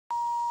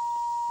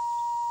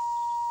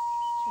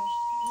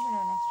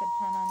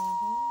depend on you,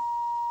 dear.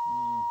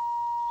 Mm.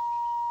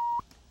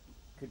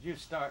 Could you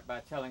start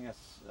by telling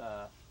us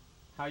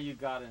how you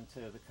got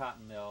into the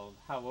cotton mill,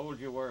 how old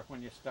you were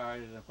when you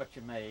started, and what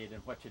you made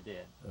and what you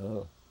did?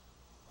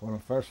 When I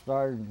first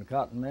started in the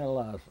cotton mill,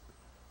 I was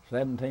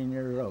 17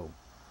 years old.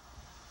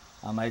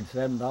 I made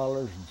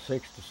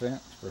 $7.60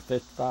 for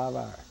 55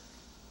 hours.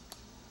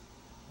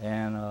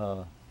 And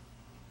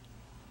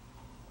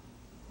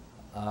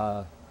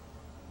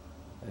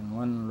and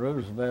when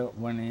Roosevelt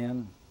went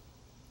in,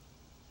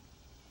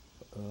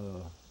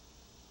 and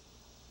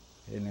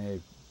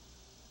he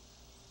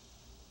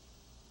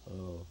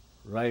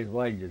raised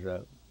wages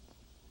up,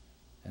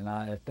 and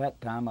at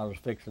that time I was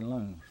fixing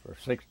looms for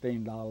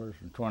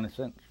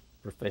 $16.20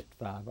 for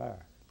 55 hours.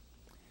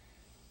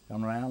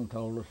 Come around and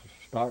told us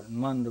starting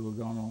Monday we're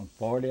going on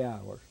 40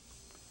 hours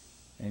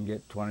and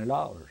get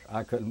 $20.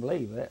 I couldn't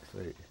believe that. So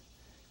he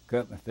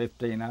cut me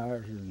 15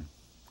 hours and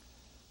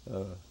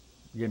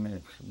give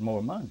me some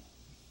more money.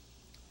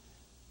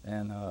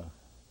 And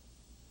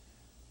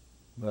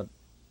but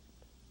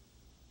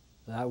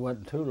that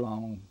wasn't too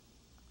long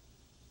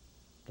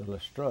till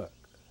it struck.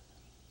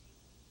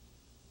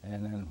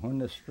 And then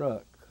when it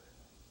struck,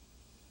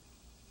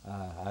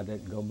 I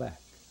didn't go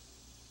back.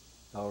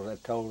 So they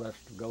told us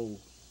to go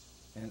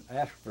and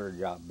ask for a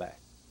job back.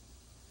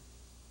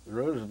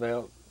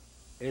 Roosevelt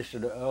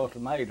issued an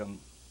ultimatum.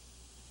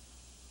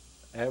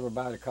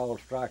 Everybody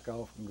called strike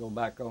off and go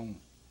back on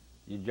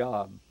your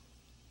job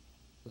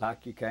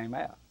like you came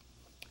out.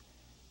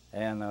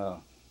 And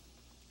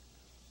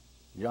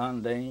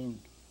John Dean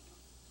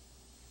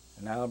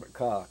and Albert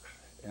Cox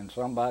and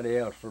somebody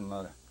else from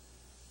the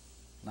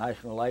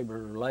National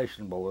Labor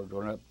Relations Board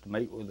went up to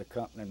meet with the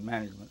company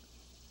management,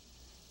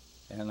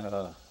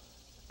 and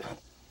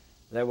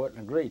they wouldn't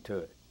agree to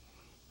it.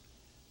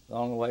 The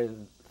only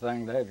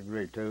thing they'd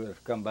agree to is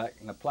come back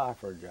and apply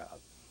for a job.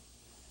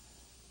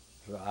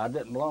 So I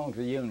didn't belong to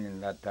the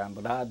union at that time,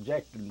 but I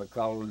objected by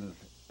calling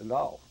it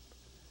off.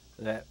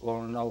 That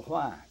want to know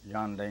why,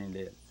 John Dean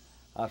did.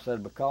 I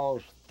said,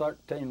 because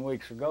 13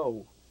 weeks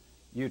ago,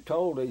 you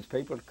told these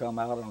people to come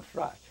out on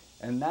strike,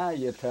 and now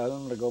you tell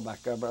them to go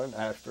back up and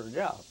ask for a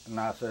job. And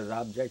I said,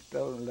 I object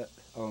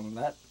on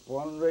that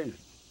one reason.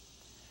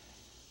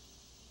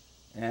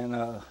 And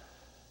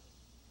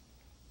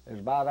there's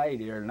about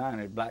 80 or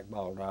 90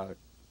 blackballed out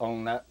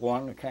on that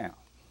one account.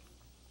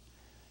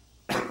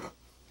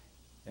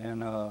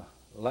 And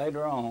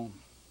later on,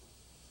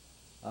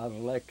 I was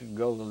elected to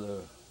go to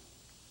the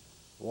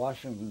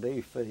Washington,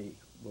 D.C.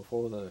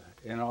 before the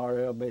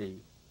NRLB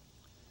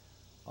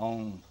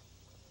on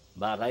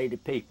about 80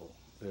 people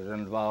that was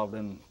involved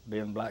in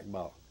being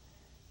blackballed.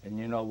 And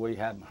you know, we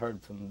haven't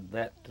heard from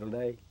that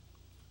today.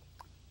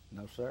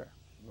 No, sir.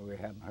 We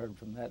haven't heard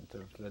from that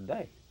until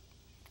today.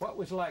 What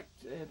was like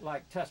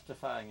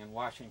testifying in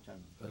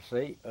Washington? Let's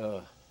see,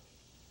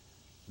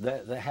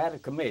 they had a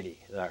committee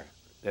there,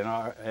 the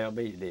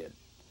NRLB did.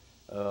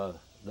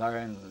 They're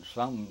in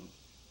some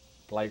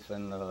place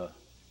in,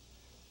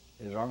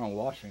 is on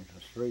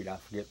Washington Street, I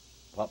forget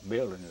what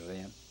building it's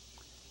in.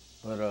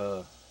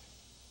 But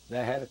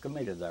they had a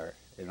committee there,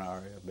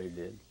 NRLB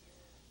did.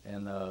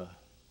 And,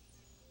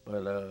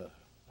 but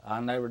I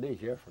never did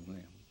hear from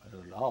them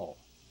at all.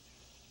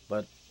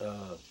 But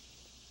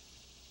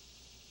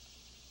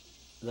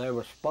they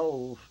were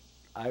supposed,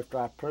 after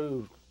I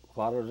proved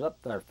what I was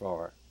up there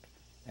for,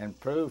 and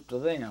proved to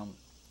them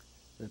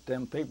that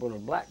them people were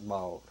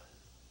blackballed,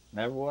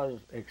 never was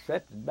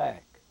accepted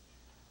back,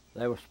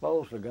 they were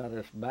supposed to got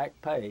us back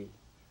pay,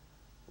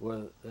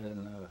 but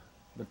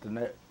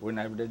we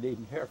never did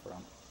even hear from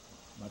them,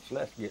 much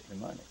less get the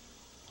money.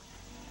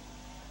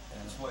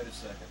 And just wait a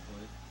second,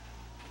 please.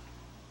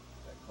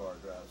 That car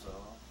drives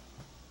off.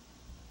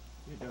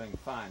 You're doing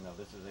fine, though.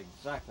 This is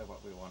exactly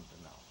what we wanted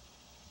to know.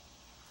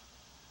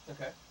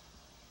 Okay.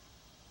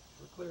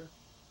 We're clear.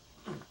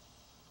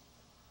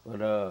 But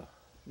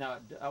now,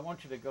 I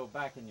want you to go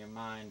back in your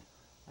mind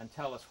and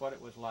tell us what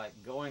it was like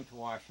going to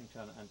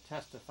Washington and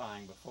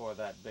testifying before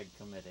that big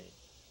committee.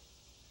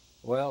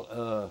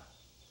 well,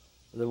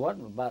 there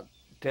wasn't about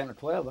 10 or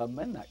 12 of them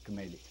in that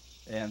committee.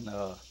 And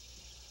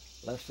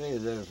let's see,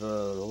 there's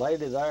a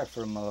lady there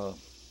from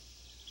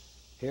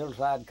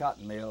Hillside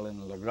Cotton Mill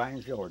in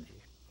LaGrange, Georgia.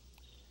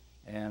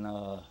 And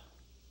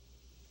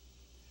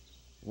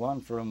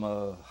one from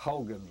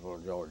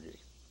Hogansville, Georgia.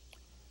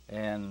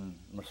 And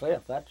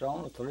myself, that's the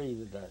only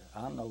three that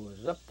I know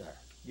is up there.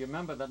 You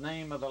remember the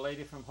name of the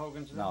lady from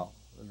Hogansville? No.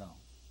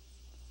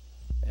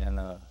 And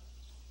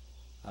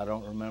I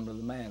don't remember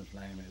the man's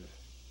name either.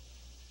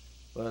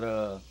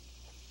 But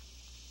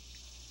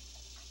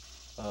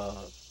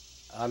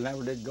I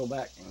never did go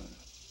back and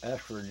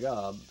ask for a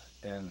job.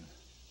 And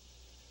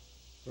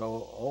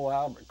so old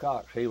Albert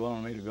Cox, he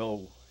wanted me to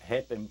go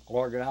help him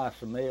organize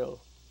the mill.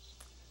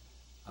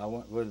 I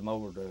went with him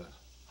over to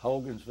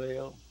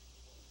Hogansville,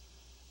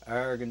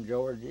 Aragon,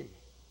 Georgia,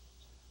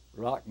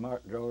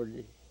 Rockmart,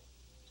 Georgia,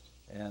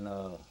 and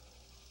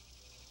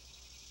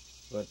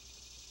but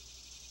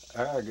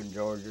Aragon,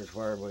 Georgia is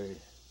where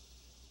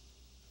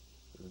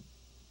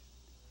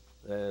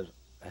there's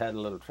had a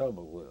little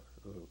trouble with.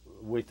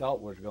 We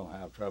thought we was going to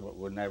have trouble,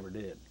 we never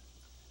did.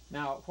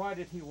 Now, why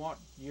did he want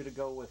you to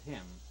go with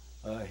him?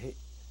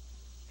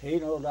 He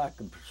knows I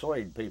could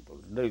persuade people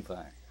to do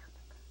things.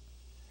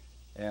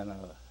 And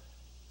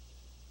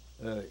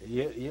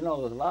you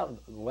know, there's a lot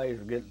of ways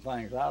of getting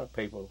things out of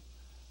people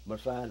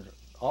besides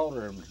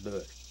ordering them to do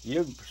it.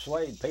 You can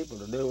persuade people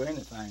to do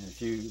anything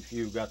if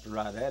you've got the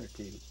right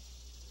attitude.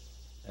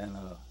 And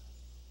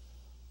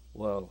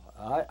well,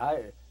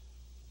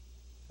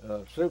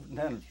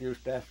 superintendents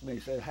used to ask me, he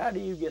said, how do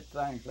you get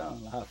things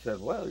done? I said,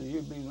 well,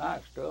 you be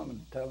nice to them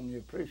and tell them you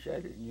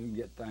appreciate it and you can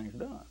get things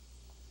done.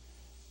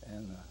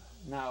 And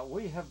now,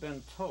 we have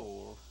been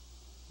told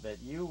that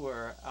you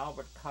were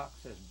Albert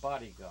Cox's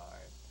bodyguard.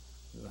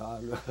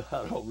 I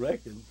don't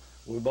reckon.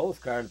 We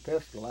both carried a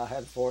pistol. I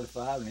had a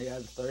 45 and he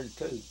had a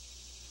 32.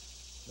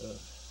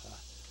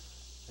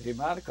 He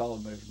might have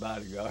called me his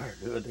bodyguard,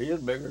 but he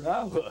was bigger than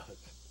I was.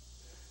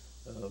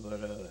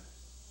 But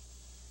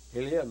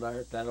he lived there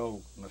at that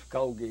old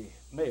Muskogee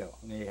mill,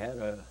 and he had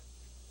a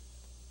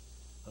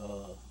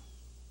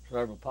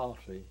cerebral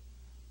palsy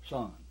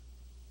son.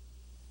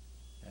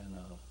 And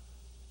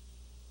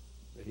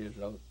he was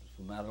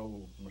from that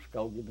old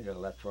Muskogee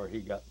mill. That's where he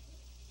got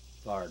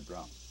fired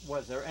from.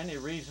 Was there any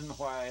reason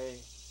why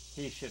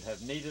he should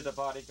have needed a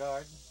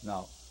bodyguard?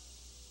 No.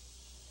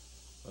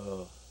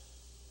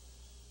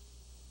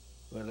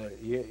 But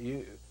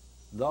the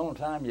only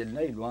time you'd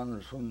need one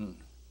was when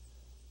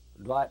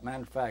Dwight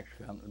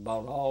Manufacturing Company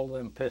bought all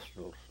them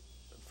pistols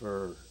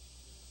for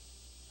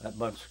that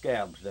bunch of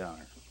scabs down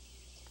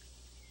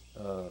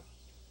there.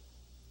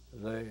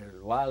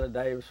 Wiley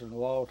Davison,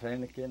 Walt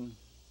Hennigan,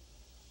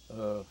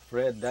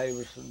 Fred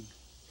Davison,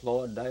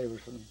 Floyd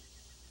Davison,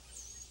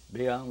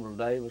 B. Uncle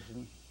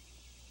Davison,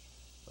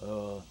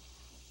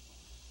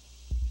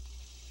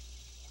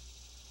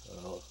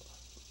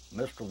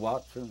 Mr.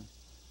 Watson,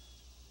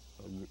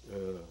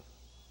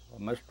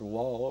 Mr.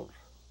 Walls,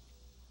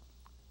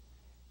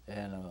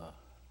 and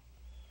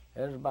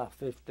there's about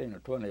 15 or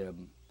 20 of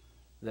them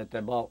that they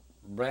bought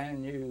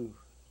brand new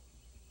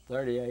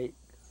 38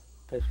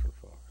 pistols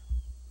for.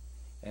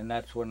 And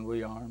that's when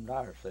we armed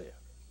ourselves.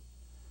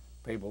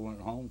 People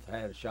went home, if they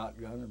had a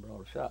shotgun, they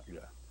brought a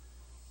shotgun.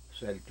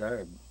 Set it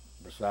there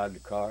beside the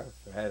car.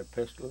 If they had a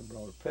pistol, they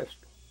brought a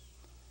pistol.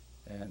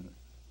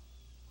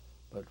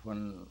 But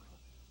when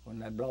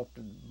they bought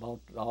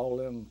all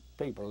them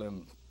people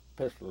them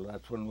pistols,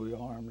 that's when we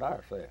armed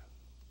ourselves.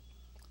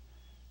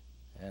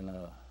 And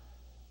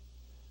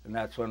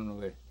that's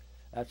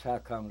how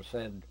come they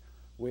said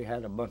we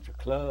had a bunch of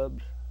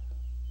clubs.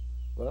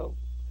 Well,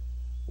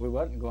 we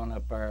wasn't going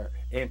up there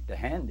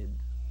empty-handed,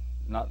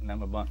 not in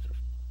them a bunch of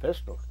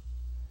pistols.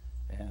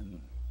 And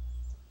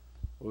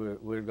we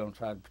were going to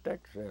try to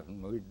protect ourselves,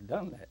 and we'd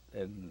done that.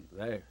 And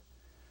they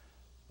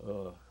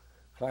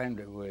claimed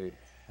that we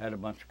had a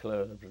bunch of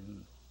clubs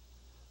and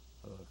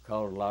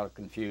caused a lot of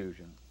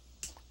confusion.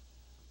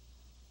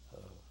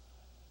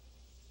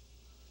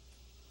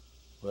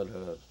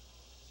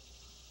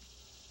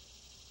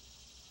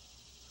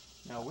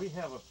 Now, we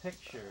have a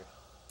picture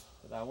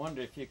that I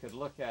wonder if you could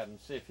look at and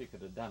see if you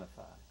could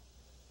identify.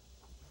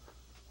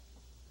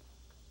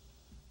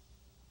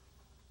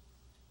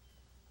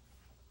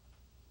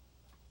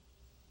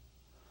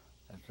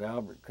 That's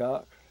Albert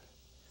Cox,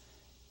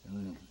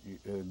 and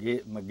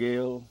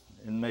McGill,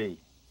 and me.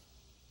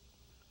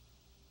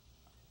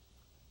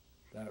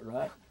 Is that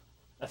right?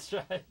 That's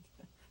right.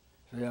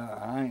 See,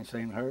 I ain't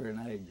seen her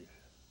in ages.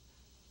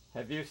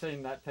 Have you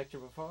seen that picture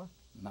before?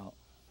 No.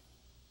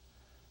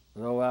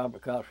 But old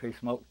Albert Cox, he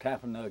smoked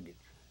Tappa nuggets.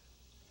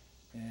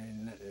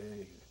 And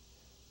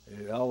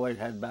it always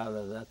had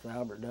about that's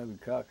Albert W.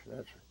 Cox,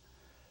 that's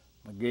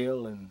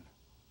McGill, and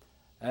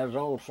that was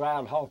old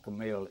Stroud Hawker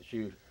mill that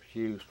she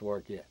used to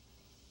work at,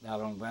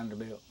 out on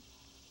Vanderbilt.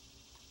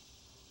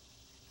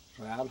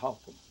 Stroud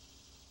Hawker.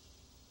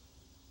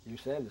 You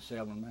said the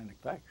Selman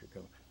Manufacturing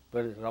Company,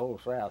 but it's an old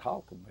Stroud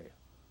Hawker mill.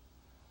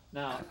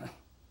 Now,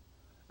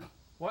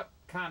 what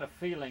kind of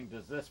feeling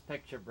does this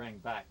picture bring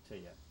back to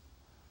you?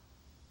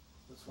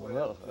 Let's wait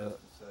just a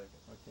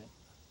second.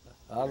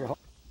 Okay.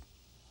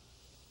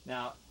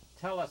 Now,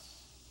 tell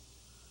us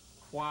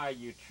why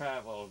you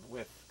traveled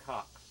with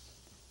Cox.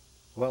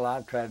 Well,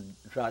 I tried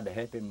to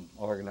help him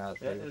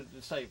organize it.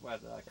 Say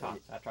Cox.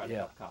 I tried to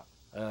help Cox.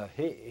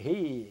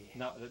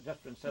 No,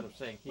 just instead of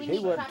saying we he.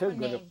 need wasn't proper too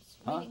good. Names.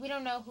 Huh? We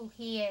don't know who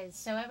he is,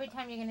 so every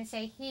time you're going to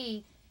say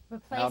he,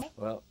 replace it.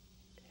 Well,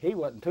 he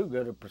wasn't too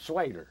good a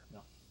persuader. No,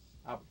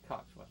 Albert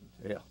Cox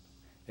wasn't.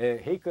 Yeah,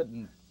 he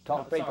couldn't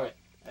talk people. Sorry.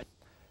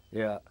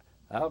 Yeah,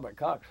 Albert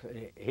Cox,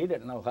 he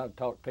didn't know how to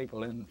talk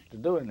people into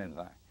doing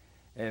anything,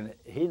 and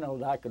he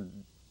knows I could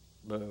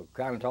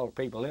kind of talk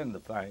people into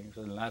things,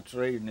 and that's the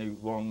reason he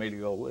wanted me to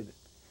go with it.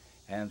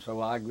 And so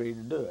I agreed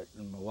to do it,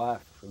 and my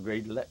wife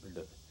agreed to let me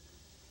do it.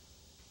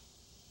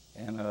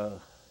 And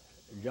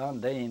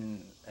John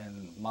Dean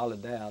and Molly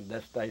Dowd,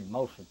 they stayed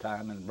most of the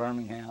time in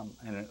Birmingham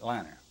and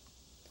Atlanta.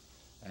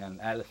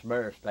 And Alice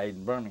Bear stayed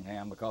in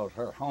Birmingham because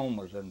her home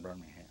was in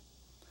Birmingham,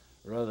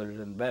 rather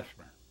than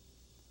Bessemer.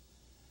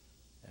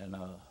 and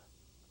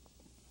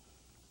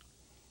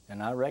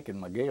I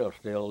reckon McGill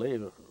still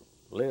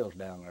lives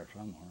down there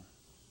somewhere.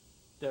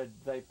 Did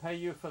they pay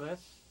you for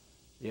this?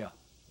 Yeah,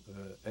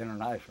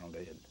 International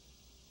did.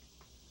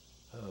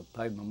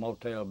 Paid my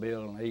motel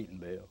bill and eating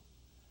bill,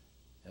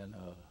 and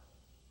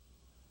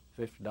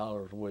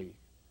 $50 a week,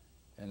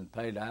 and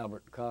paid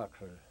Albert Cox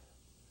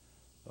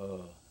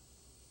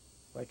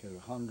I think it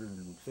was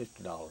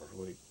 $150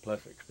 a week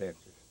plus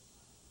expenses.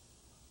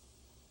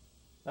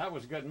 That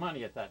was good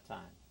money at that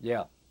time.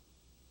 Yeah.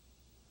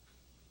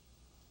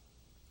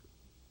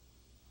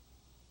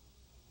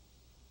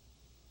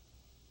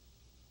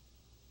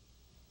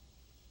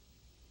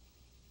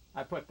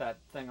 I put that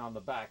thing on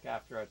the back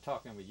after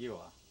talking with you.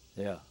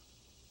 Yeah.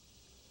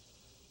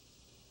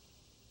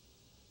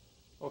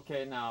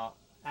 Okay, now,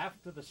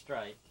 after the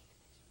strike,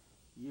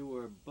 you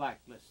were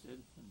blacklisted,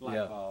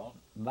 blackballed.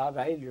 Yeah.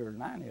 About 80 or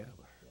 90 of us.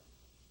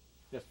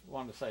 Just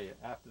wanted to say it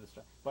after the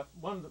strike. But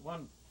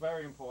one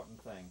very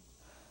important thing,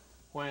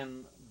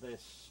 when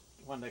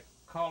they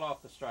called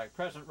off the strike,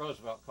 President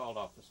Roosevelt called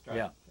off the strike,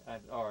 yeah.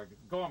 Or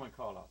Gorman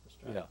called off the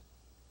strike. Yeah.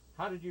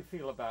 How did you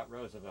feel about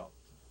Roosevelt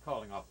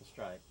calling off the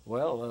strike?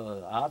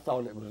 Well, I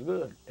thought it was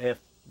good if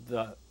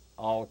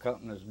all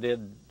companies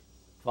did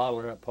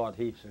follow up what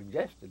he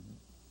suggested,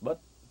 but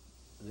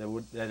they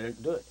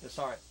didn't do it.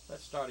 Sorry,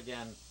 let's start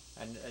again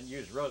and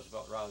use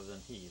Roosevelt rather than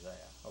he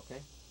there,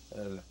 okay?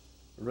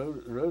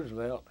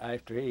 Roosevelt,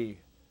 after he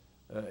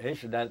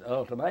issued that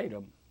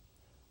ultimatum,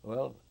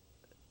 well,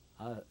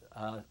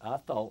 I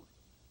thought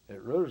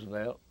that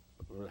Roosevelt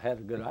had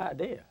a good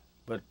idea,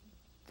 but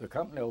the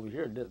company over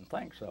here didn't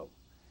think so.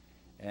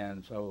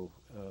 And so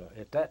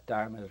at that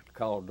time it was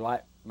called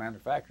Light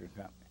Manufacturing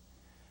Company.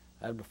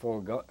 That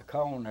before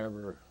Cone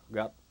ever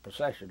got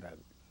possession of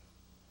it.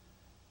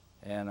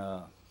 And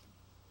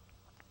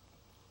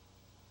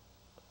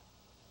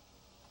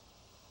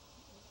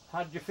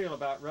how did you feel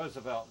about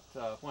Roosevelt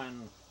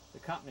when the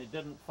company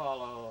didn't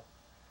follow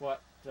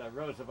what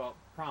Roosevelt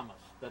promised,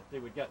 that they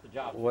would get the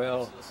job?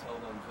 Well, just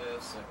hold on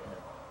just a second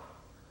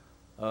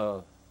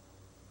here.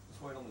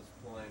 Just wait on this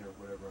plane or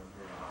whatever I'm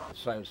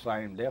hearing.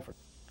 Same difference.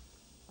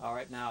 All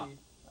right, now,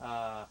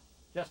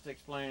 just to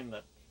explain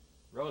that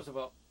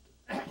Roosevelt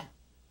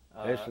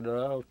issued an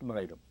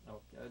ultimatum.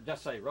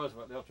 Just say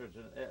Roosevelt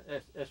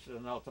issued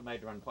an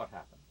ultimatum, and what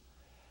happened?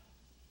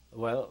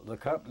 Well, the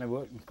company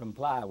wouldn't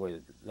comply with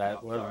it.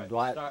 That was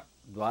Dwight.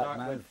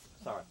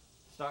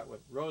 Start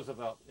with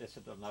Roosevelt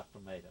issued an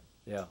ultimatum.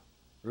 Yeah,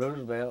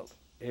 Roosevelt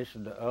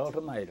issued an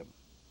ultimatum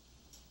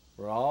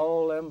for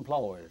all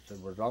employees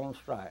that was on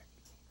strike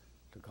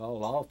to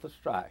call off the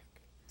strike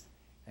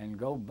and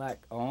go back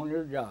on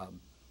your job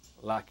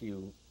like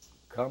you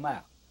come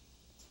out.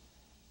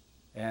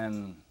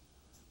 And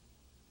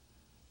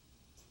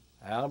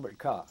Albert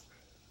Cox,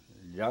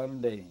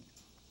 John Dean,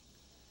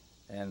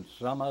 and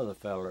some other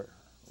feller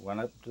went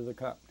up to the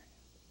company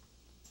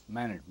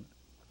management,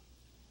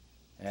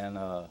 and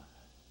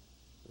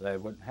they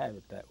wouldn't have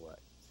it that way.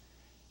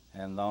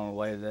 And the only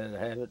way they'd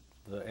have it,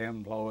 the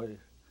employees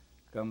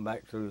come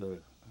back through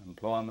the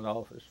employment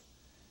office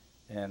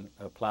and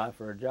apply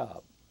for a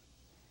job.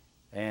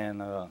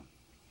 And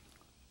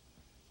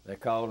they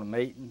called a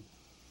meeting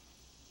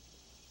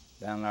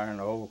down there in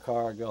the old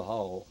Cargill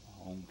Hall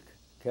on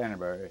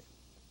Canterbury,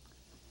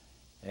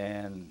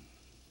 and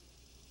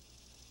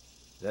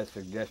they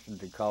suggested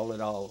to call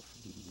it off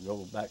and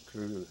go back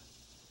through the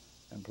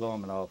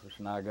employment office,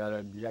 and I got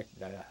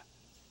objected.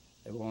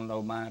 They won't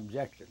know my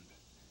objections.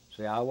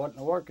 See, I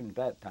wasn't working at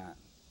that time,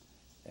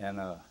 and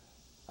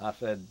I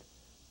said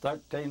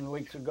 13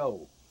 weeks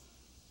ago,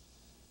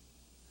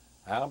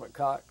 Albert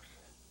Cox,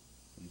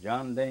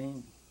 John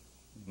Dean,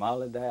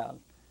 Molly Dowd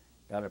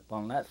got up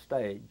on that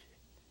stage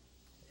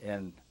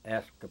and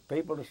asked the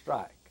people to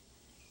strike.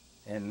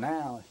 And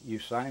now you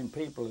same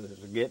people is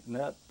getting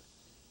up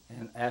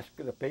and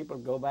asking the people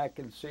to go back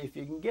and see if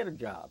you can get a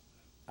job.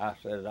 I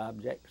said, I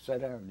object,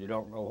 sit down, you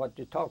don't know what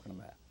you're talking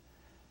about.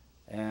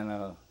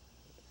 And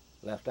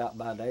left out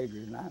by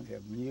Adrian, 90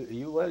 of them.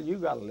 You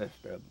got a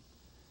list of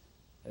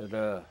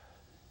them.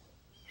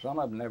 Some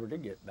of them never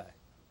did get back.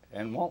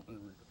 And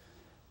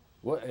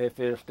if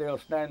they're still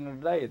standing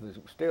today, they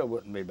still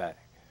wouldn't be back.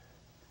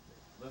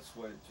 Let's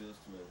wait just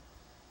a minute.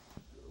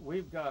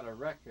 We've got a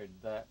record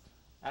that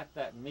at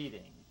that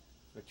meeting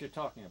that you're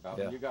talking about,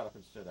 yeah. when you got up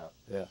and stood up,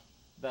 yeah.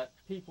 that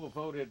people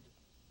voted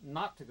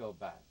not to go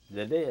back.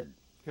 They did.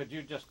 Could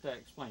you just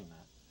explain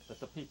that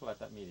the people at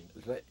that meeting?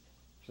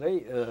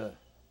 See,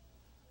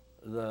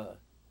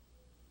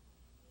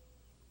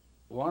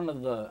 one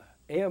of the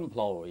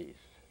employees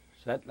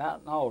sitting out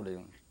in the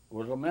audience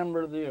was a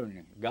member of the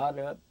union, got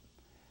up,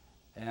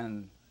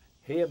 and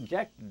he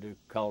objected to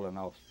calling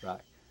off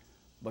strike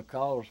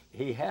because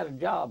he had a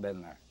job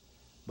in there.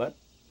 But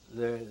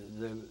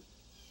the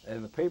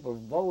people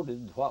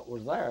voted what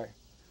was there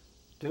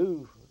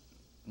to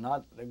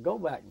not go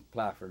back and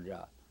apply for a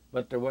job.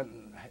 But there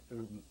wasn't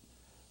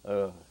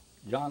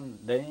John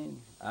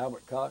Dean,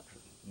 Albert Cox,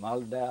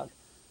 Molly Dowd,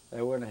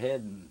 they went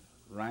ahead and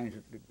arranged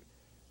it the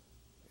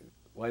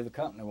way the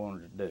company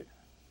wanted to do.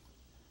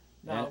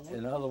 Now,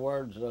 in other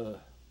words, the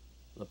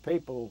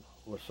people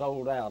were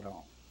sold out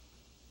on.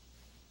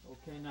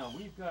 okay, now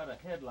we've got a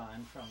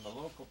headline from the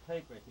local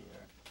paper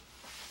here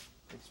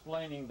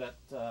explaining that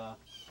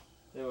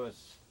there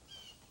was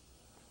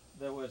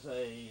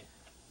an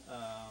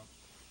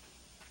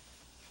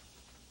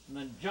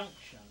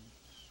injunction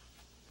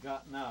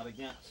gotten out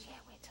against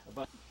a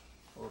bunch.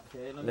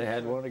 Okay, They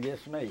had one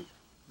against me.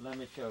 Let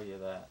me show you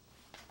that.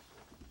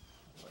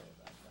 Where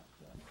have I got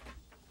that?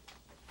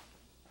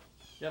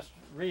 Just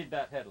read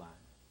that headline.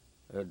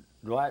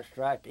 Dwight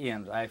strike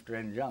ends after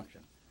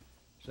injunction.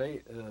 See,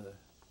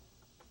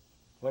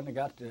 when they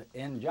got the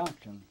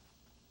injunction,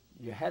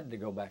 you had to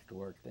go back to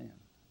work then.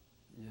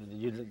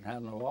 You didn't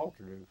have no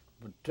alternative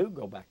but to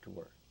go back to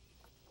work.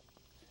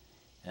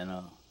 And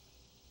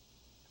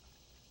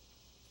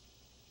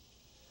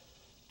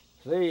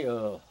see,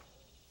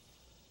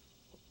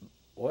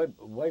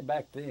 way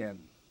back then,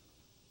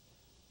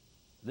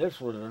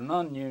 this was a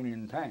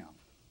non-union town,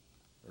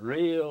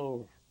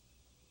 real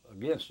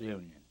against the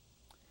union.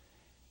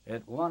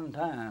 At one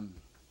time,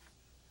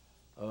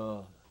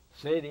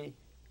 city,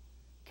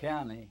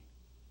 county,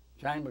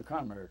 chamber of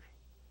commerce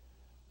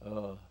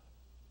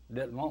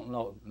didn't want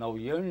no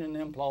union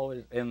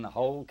employees in the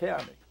whole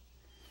county.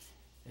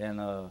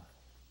 And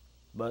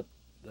but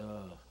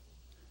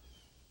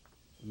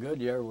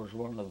Goodyear was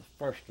one of the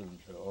first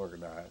ones to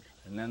organize,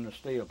 and then the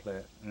steel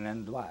plant, and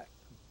then Dwight.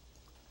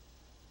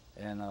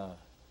 And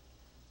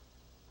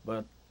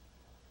but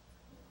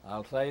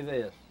I'll say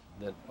this,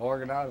 that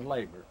organized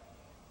labor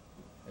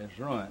is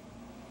ruined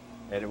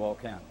Eddie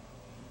Walk County.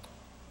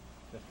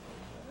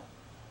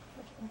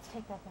 Let's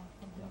take that back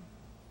from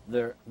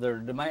here. Their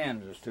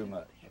demands is too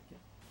much. Okay.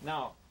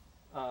 Now,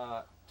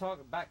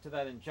 talk back to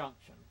that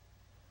injunction.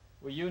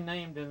 Were you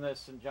named in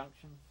this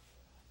injunction?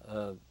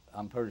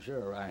 I'm pretty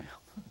sure I am.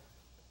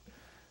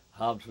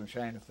 Hobson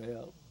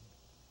Shanafeld,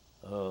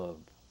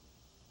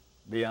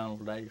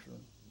 Beyond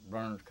Dason,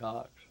 Burns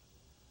Cox,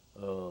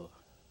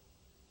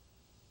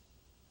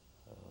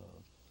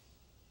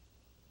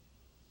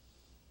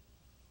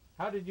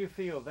 How did you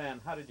feel then?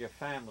 How did your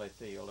family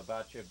feel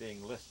about you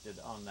being listed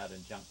on that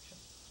injunction?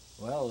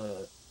 well,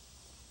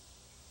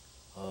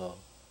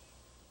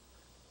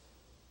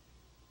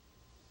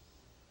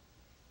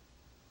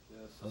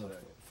 Just a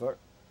second.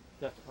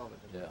 Just a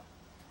moment. yeah.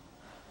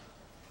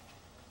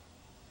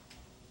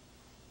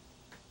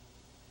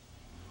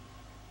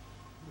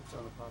 It's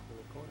on a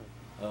popular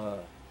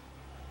corner.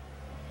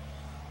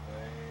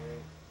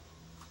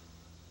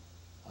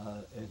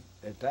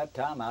 At that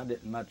time, I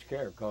didn't much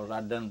care because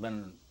I'd done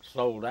been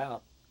sold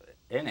out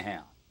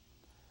anyhow.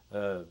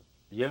 The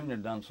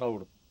union done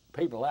sold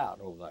people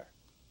out over there.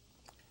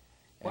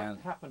 What And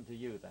happened to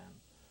you then?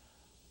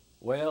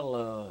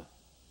 well,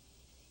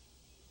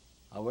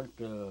 I went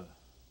to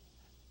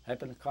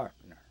Happy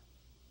Carpenter,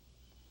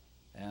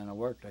 and I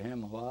worked for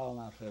him a while, and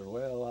I said,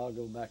 well, I'll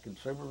go back in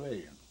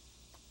supervision.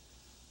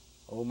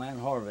 Old man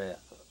Horvath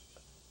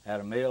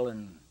had a mill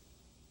in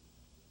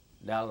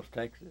Dallas,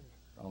 Texas,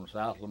 on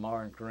South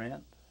Lamar and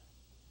Corinth,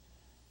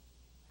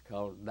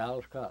 called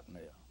Dallas Cotton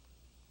Mill.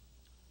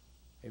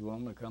 He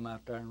wanted me to come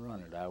out there and run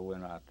it. I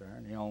went out there,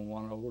 and he owned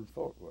one over in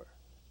Fort Worth.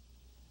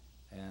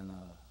 And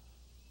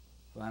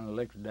finally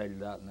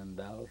liquidated out in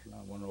Dallas, and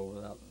I went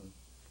over out in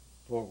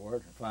Fort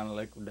Worth and finally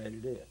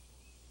liquidated it.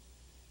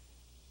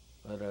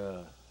 But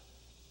and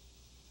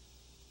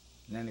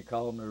then he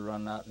called me to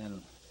run out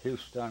in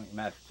Houston,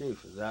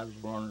 Massachusetts. I was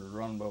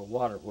run by a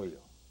water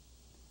wheel.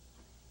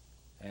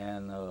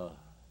 And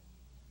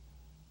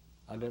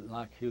I didn't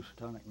like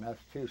Houston,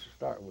 Massachusetts to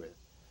start with.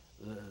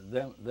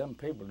 Them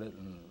people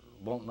didn't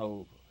want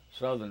no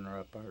southerner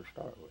up there to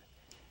start with.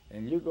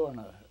 And you go in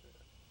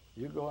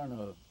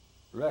a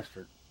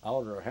restaurant,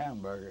 order a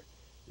hamburger,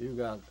 you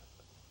got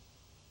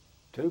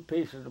 2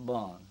 pieces of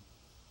bun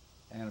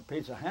and a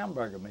piece of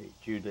hamburger meat.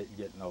 You didn't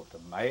get no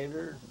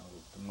tomatoes, no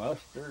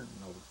mustard,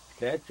 no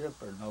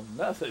ketchup, or no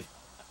nothing.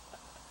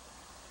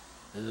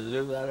 Did they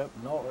do that up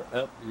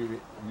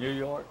New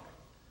York?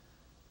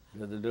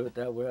 Did they do it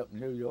that way up in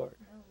New York?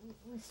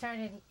 We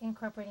started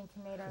incorporating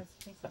tomatoes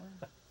recently.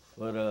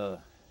 But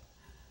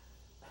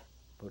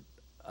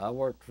I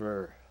worked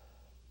for,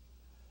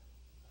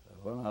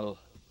 when I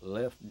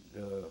left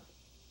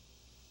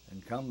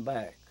and come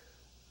back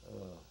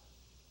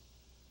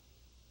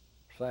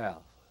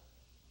south,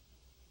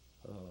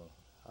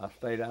 I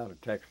stayed out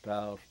of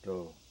textiles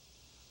till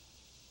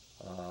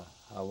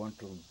I went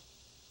to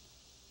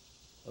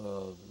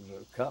the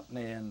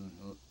company in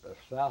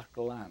South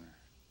Carolina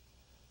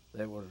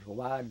that was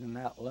widening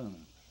out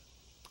looms.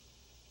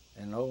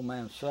 And old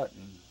man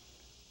Sutton,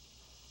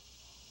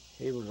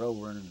 he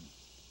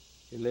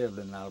lived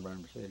in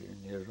Alabama City,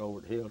 and he was over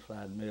at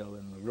Hillside Mill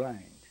in the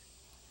Grange.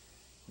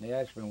 And he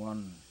asked me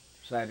one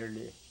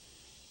Saturday,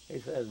 he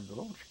said, why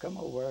don't you come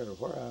over there to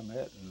where I'm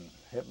at and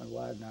help me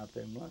widen out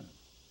them looms?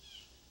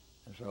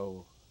 And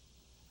so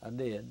I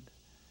did.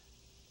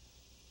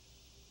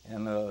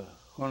 And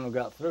when we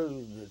got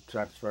through the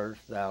transfers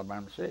to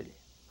Alabama City,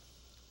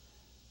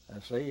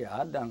 see,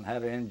 I done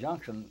had an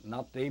injunction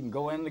not to even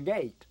go in the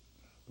gate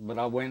but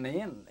I went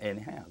in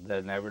anyhow.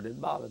 That never did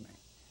bother me.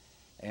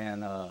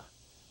 And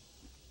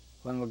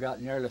when we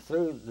got nearly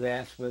through, they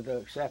asked me to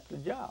accept the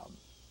job.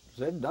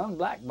 So they'd done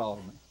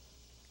blackballed me.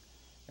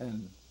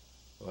 And,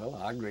 well,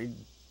 I agreed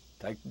to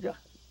take the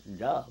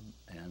job.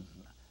 And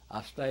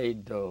I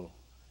stayed till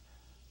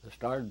they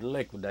started to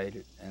liquidate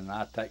it, and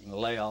I'd taken the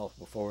layoff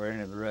before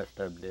any of the rest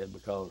of them did,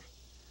 because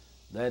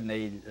they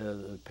needed,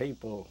 the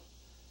people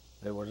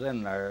that was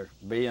in there,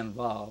 be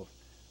involved,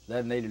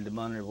 they needed the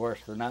money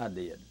worse than I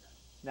did.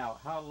 Now,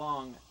 how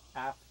long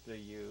after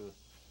you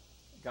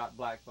got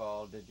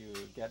blackballed did you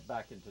get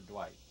back into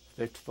Dwight?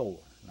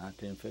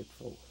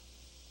 1954.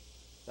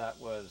 That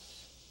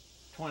was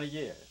 20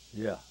 years.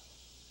 Yeah.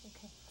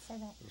 Okay, say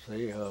that.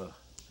 See,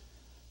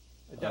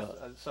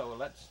 so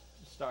let's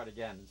start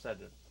again and said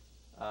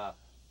that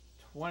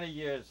 20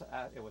 years,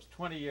 it was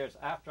 20 years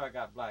after I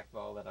got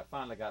blackballed that I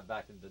finally got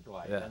back into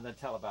Dwight. Yeah. And then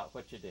tell about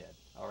what you did,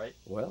 all right?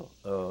 Well,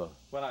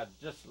 when I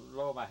just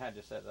lowered my hand,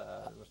 you said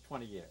it was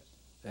 20 years.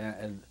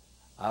 And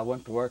I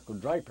went to work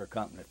with Draper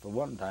Company for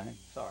one time.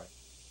 Sorry.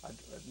 I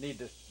need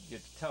you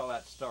to tell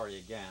that story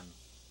again.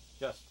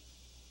 Just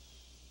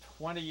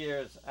 20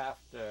 years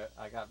after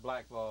I got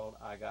blackballed,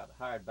 I got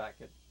hired back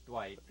at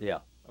Dwight. Yeah.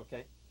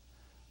 Okay.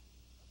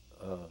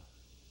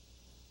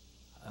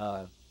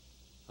 I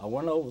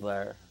went over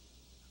there,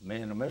 me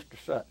and Mr.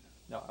 Sutton.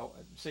 No,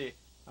 see,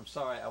 I'm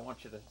sorry, I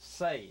want you to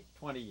say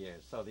 20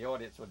 years so the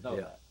audience would know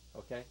that,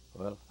 okay?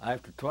 Well,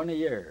 after 20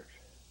 years,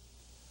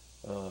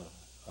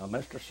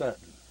 Mr.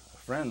 Sutton, a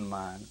friend of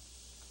mine,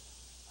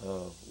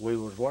 we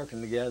was working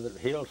together at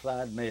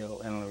Hillside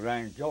Mill in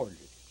LaGrange, Georgia.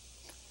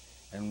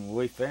 And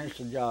we finished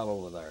the job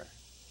over there.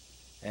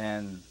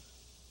 And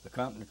the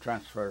company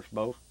transferred us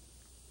both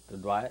to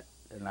Dwight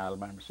in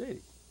Alabama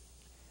City.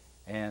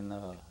 And,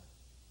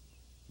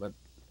 but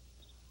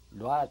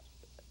Dwight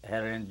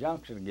had an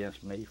injunction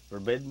against me,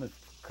 forbidding me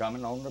from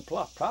coming on the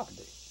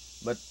property.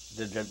 But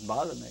it didn't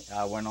bother me.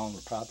 I went on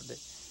the property,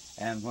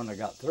 and when I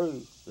got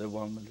through, they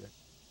wanted me to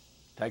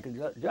take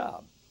a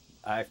job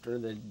after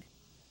they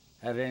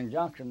had an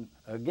injunction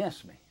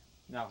against me.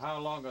 Now, how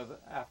long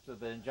after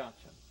the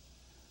injunction?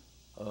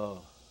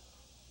 Well,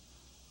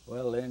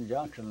 the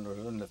injunction was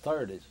in the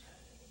 30s,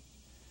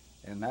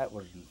 and that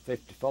was in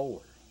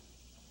 54.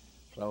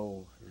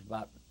 So it was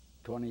about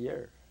 20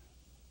 years.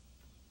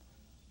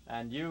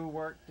 And you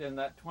worked in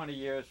that 20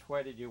 years,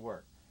 where did you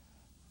work?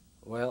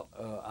 Well,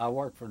 I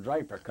worked for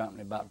Draper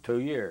Company about 2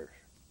 years.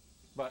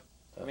 But,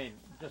 I mean,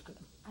 just...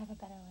 I have a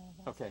better way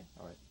of answering. Okay,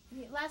 all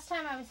right. Last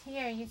time I was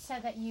here, you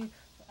said that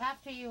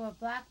after you were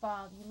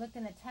blackballed, you looked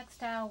in the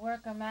Textile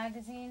Worker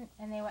magazine,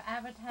 and they were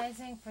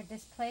advertising for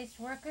displaced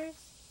workers?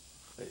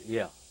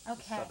 Yeah.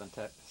 Okay.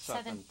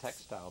 Southern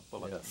Textile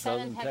Bulletin. Yeah,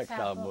 Southern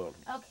Textile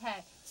Bulletin.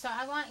 Okay, so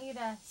I want you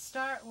to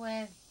start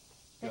with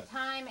the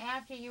time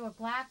after you were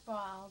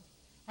blackballed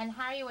and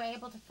how you were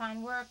able to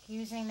find work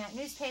using that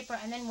newspaper,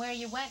 and then where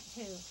you went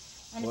to.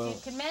 And if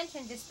you could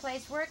mention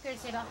displaced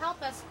workers, it'll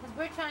help us, because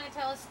we're trying to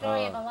tell a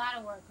story of a lot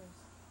of workers.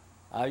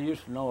 I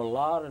used to know a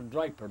lot of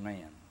draper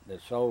men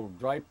that sold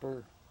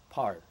draper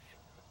parts,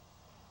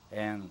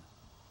 and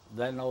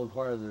they know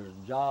where the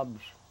jobs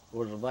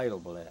was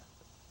available at,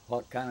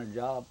 what kind of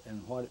job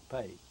and what it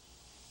paid.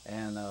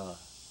 And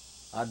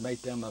I'd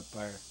meet them up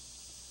there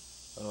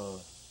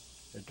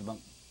at the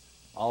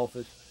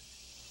office,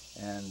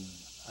 and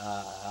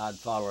I'd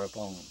follow up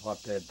on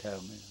what they'd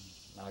tell me.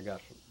 And I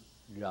got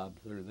some jobs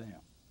through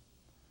them.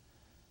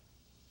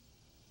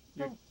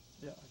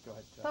 Yeah, go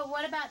ahead, John. But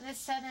what about this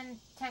Southern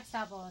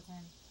Textile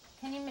Bulletin?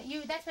 Can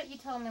you? That's what you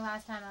told me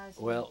last time I was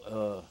here.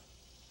 Well,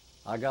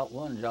 I got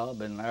one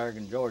job in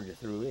Aragon, Georgia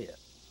through it.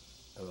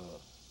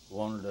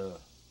 Wanted a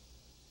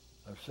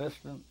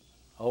assistant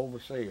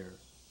overseer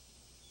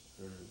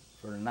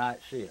for the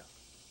night shift.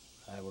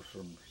 I was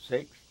from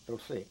 6 till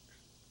 6.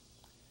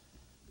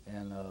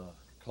 And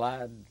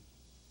Clyde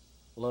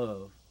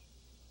Love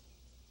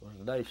was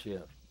the day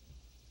shift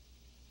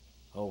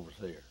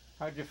overseer.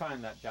 How'd you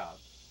find that job?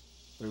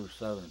 Through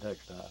Southern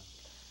Textile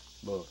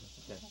Bulletin.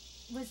 Okay.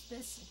 Was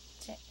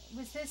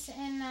this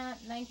in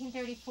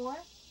 1934?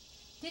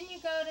 Didn't you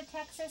go to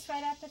Texas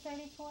right after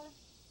 34?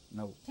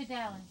 No. To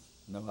Dallas?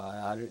 No,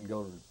 I didn't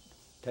go to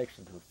Texas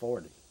until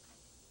 40.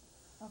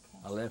 Okay.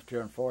 I left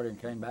here in 40 and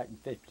came back in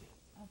 50.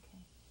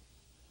 Okay.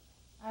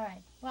 All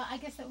right. Well, I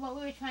guess that what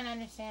we were trying to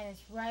understand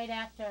is right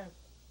after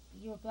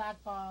you were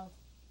blackballed,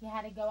 you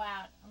had to go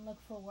out and look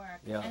for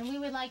work. Yeah. And we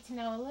would like to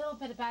know a little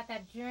bit about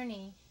that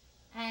journey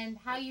and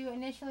how you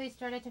initially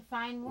started to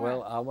find work.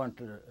 Well, I went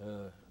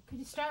to... Could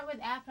you start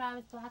with after I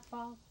was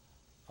blackballed?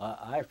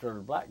 After the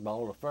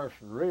blackball, the first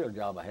real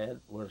job I had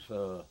was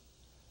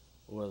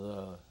with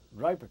a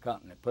draper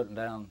company putting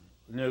down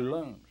new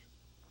looms.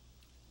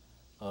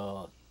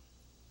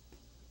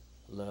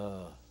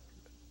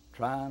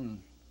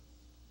 Tryon,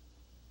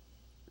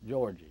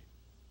 Georgia.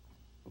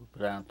 We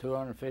put down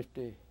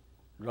 250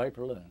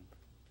 draper looms.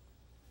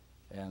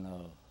 And,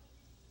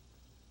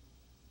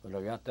 but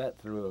I got that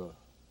through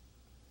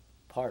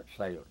a part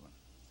salesman.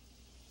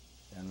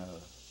 And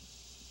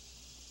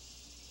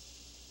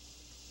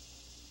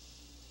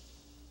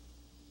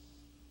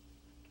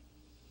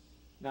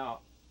Now,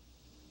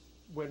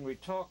 when we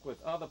talk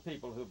with other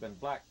people who've been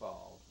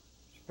blackballed,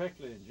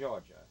 particularly in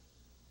Georgia,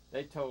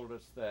 they told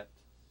us that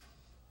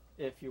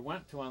if you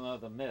went to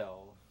another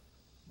mill,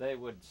 they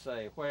would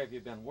say, "Where have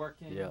you been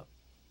working?" Yeah.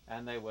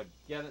 And they would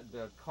get it,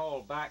 they'd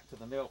call back to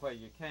the mill where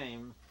you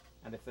came,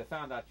 and if they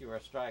found out you were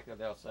a striker,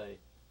 they'll say,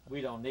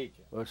 "We don't need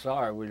you." Well,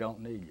 sorry, we don't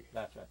need you.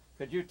 That's right.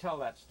 Could you tell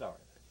that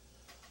story?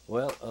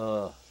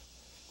 Well,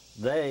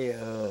 they,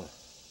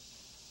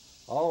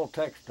 all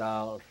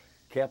textiles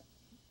kept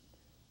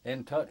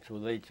in touch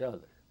with each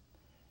other.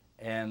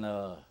 And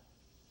the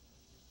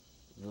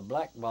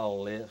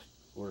blackball list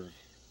was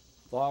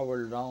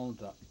forwarded on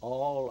to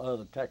all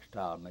other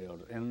textile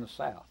mills in the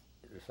South,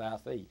 the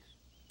Southeast.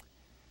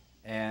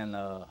 And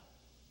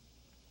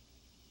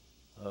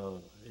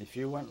if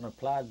you went and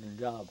applied to the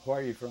job, where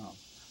are you from?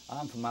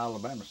 I'm from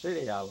Alabama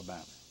City,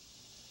 Alabama.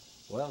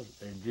 Well,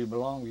 did you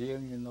belong to the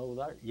union over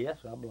there? Yes,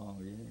 I belong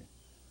to the union.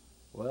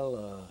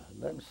 Well,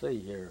 let me see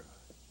here.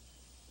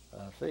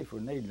 See if we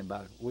need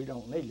anybody. We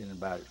don't need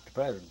anybody at the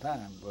present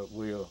time, but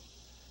we'll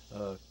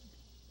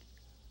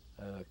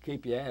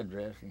keep your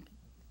address and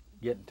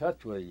get in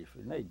touch with you if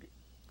we need you.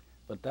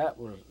 But that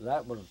was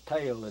a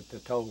tale that they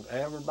told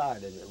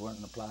everybody that went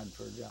and applied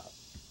for a job.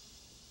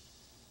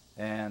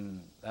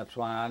 And that's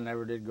why I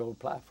never did go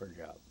apply for a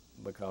job,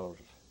 because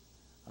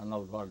I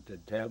know what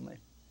they'd tell me,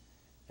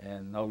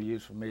 and no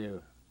use for me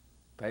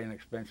paying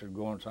expenses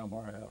going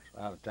somewhere else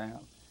out of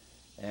town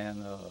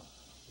and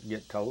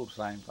get told the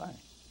same thing.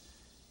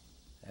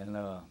 And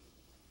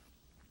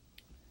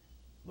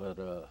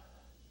but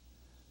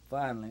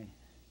finally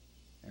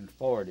in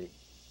 '40,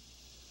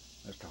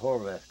 Mr.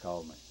 Horvath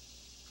called me,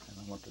 and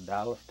I went to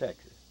Dallas,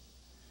 Texas,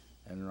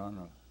 and run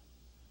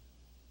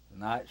a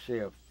night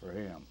shift for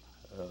him,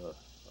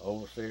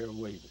 overseer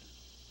weaving.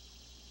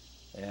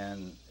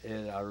 And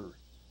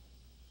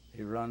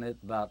he run it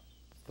about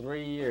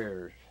 3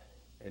 years,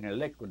 and he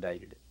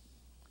liquidated it.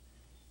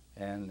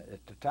 And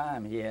at the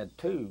time he had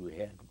two. He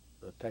had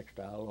a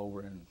textile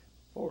over in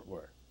Fort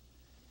Ware,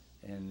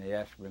 and he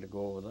asked me to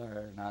go over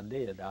there, and I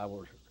did. I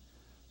was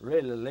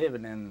really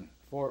living in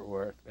Fort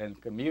Worth and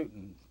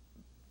commuting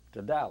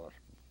to Dallas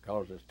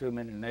because there's too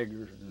many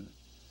niggers and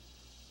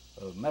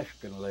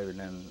Mexicans living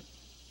in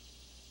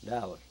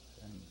Dallas.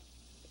 And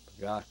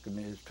the guy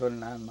commuted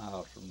 29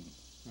 miles from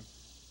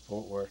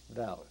Fort Worth to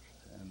Dallas,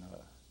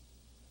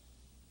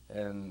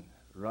 and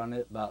run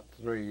it about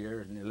 3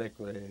 years, and he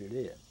liquidated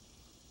it.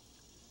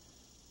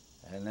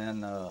 And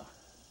then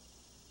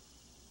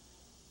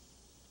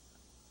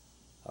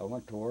I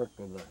went to work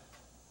with the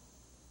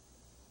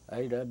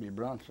A.W.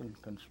 Brunson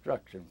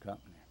Construction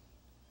Company.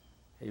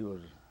 He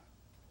was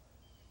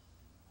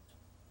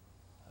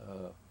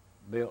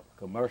built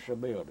commercial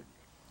buildings.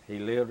 He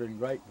lived in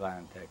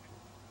Grapevine, Texas.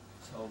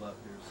 Just hold up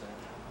here a second.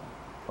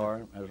 For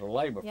him as a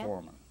labor Yep.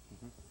 foreman.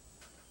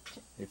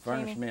 He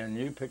furnished me a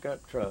new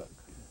pickup truck.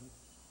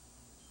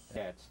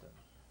 Gadsden.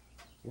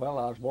 Well,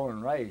 I was born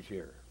and raised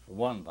here, for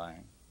one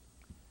thing.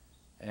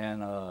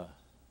 And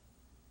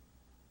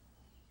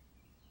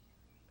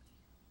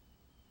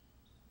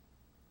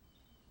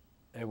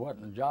it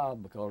wasn't a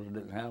job because I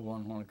didn't have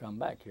one when I come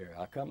back here.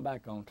 I come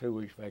back on 2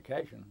 weeks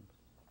vacation,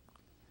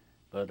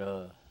 but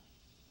I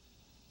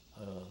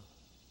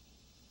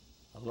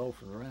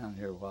loafed around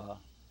here a while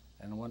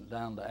and went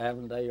down to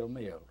Avondale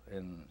Mill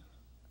down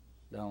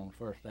on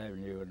First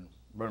Avenue in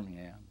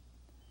Birmingham,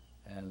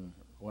 and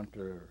went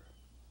to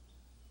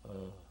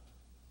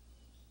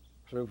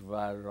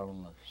supervisor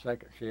on the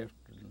second shift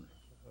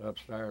in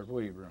upstairs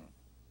weave room.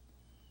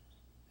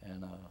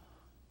 And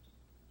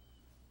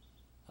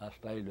I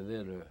stayed with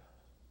it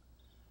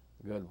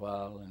a good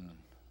while, and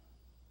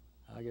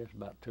I guess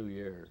about 2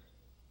 years.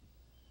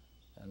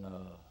 And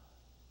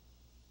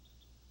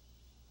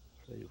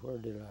see, where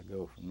did I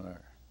go from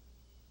there?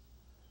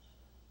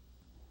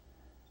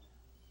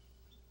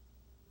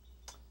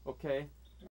 Okay.